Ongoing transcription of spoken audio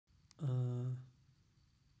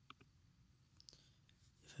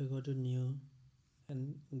you go to new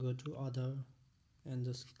and go to other and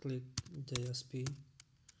just click JSP,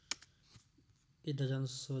 it doesn't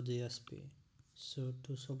show JSP. So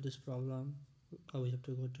to solve this problem, we have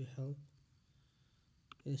to go to help,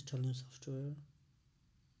 install new software,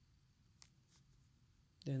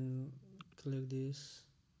 then click this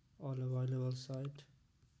all available site,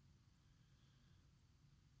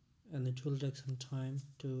 and it will take some time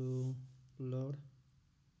to load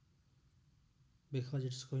because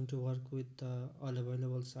it's going to work with all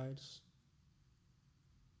available sites.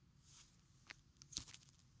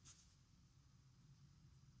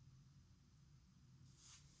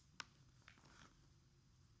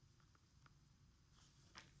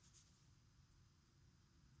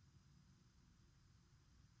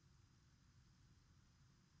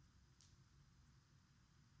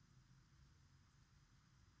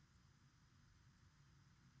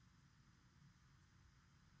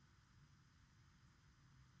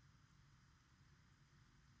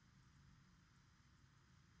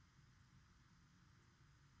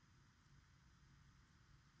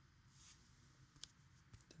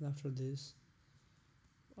 Then after this,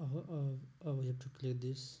 we have to click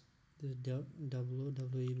this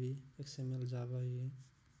WWEB XML Java EE.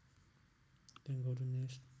 Then go to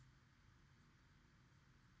next.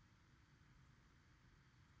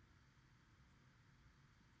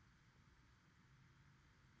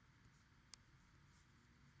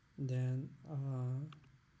 Then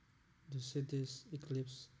you see this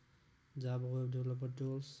Eclipse Java Web Developer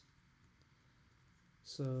Tools.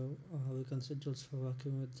 So we can see tools for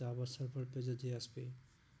working with Java Server Pages JSP.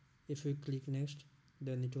 If we click next,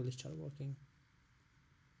 then it will start working.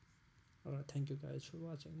 Alright, thank you guys for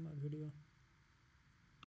watching my video.